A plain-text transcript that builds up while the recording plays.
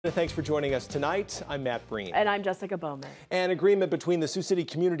Thanks for joining us tonight. I'm Matt Breen. And I'm Jessica Bowman. An agreement between the Sioux City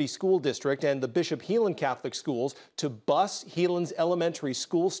Community School District and the Bishop Heelan Catholic Schools to bus Heelan's elementary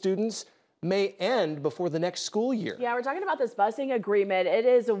school students may end before the next school year. Yeah, we're talking about this busing agreement. It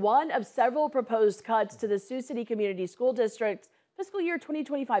is one of several proposed cuts to the Sioux City Community School District's fiscal year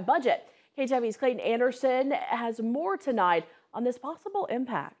 2025 budget. KTIV's Clayton Anderson has more tonight on this possible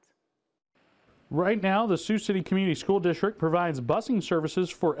impact. Right now, the Sioux City Community School District provides busing services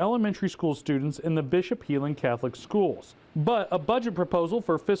for elementary school students in the Bishop Heelan Catholic Schools. But a budget proposal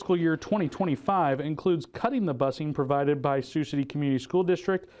for fiscal year 2025 includes cutting the busing provided by Sioux City Community School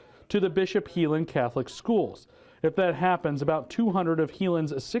District to the Bishop Heelan Catholic Schools. If that happens, about 200 of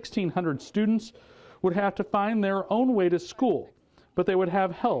Heelan's 1,600 students would have to find their own way to school, but they would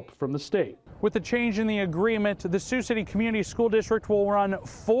have help from the state. With the change in the agreement, the Sioux City Community School District will run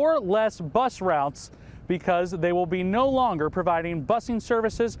 4 less bus routes because they will be no longer providing busing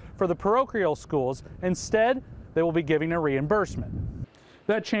services for the parochial schools. Instead, they will be giving a reimbursement.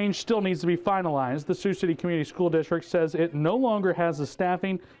 That change still needs to be finalized. The Sioux City Community School District says it no longer has the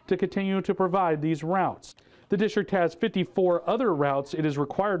staffing to continue to provide these routes. The district has 54 other routes it is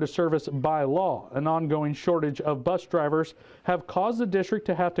required to service by law. An ongoing shortage of bus drivers have caused the district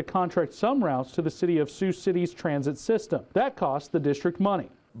to have to contract some routes to the city of Sioux City's transit system. That costs the district money.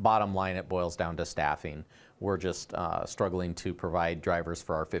 Bottom line, it boils down to staffing. We're just struggling to provide drivers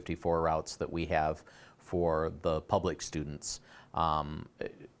for our 54 routes that we have for the public students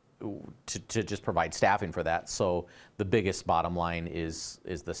to just provide staffing for that. So the biggest bottom line is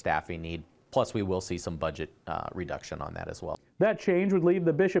the staffing need. Plus, we will see some budget reduction on that as well. That change would leave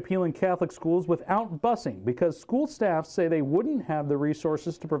the Bishop Heelan Catholic Schools without busing because school staff say they wouldn't have the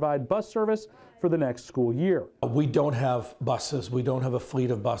resources to provide bus service for the next school year. We don't have buses. We don't have a fleet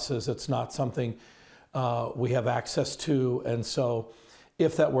of buses. It's not something we have access to. And so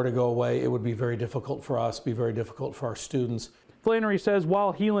if that were to go away, it would be very difficult for us, be very difficult for our students. Flannery says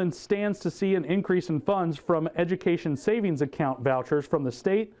while Heelan stands to see an increase in funds from education savings account vouchers from the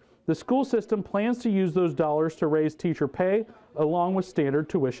state, the school system plans to use those dollars to raise teacher pay along with standard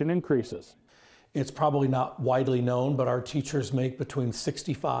tuition increases. It's probably not widely known, but our teachers make between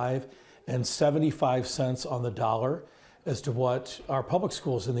 65 and 75 cents on the dollar as to what our public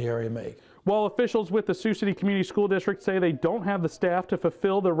schools in the area make. While officials with the Sioux City Community School District say they don't have the staff to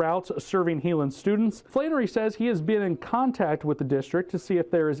fulfill the routes serving Heelan students, Flannery says he has been in contact with the district to see if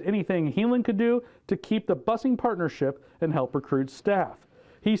there is anything Heelan could do to keep the busing partnership and help recruit staff.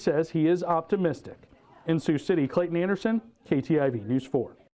 He says he is optimistic. In Sioux City, Clayton Anderson, KTIV News 4.